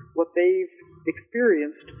in what they've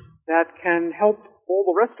experienced that can help all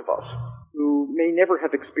the rest of us who may never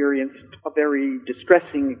have experienced a very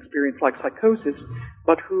distressing experience like psychosis,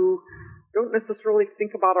 but who don't necessarily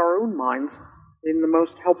think about our own minds in the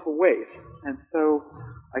most helpful ways. And so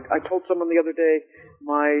I told someone the other day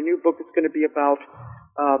my new book is going to be about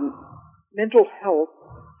mental health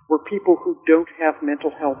for people who don't have mental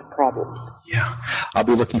health problems. Yeah, I'll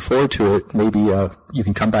be looking forward to it. Maybe you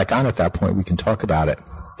can come back on at that point. We can talk about it.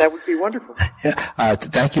 That would be wonderful. Yeah.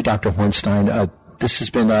 Thank you, Dr. Hornstein. This has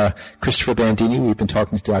been Christopher Bandini. We've been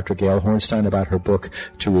talking to Dr. Gail Hornstein about her book,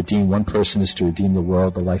 To Redeem One Person is to Redeem the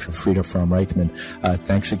World, The Life of Frieda Fromm-Reichmann.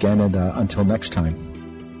 Thanks again, and until next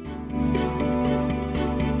time.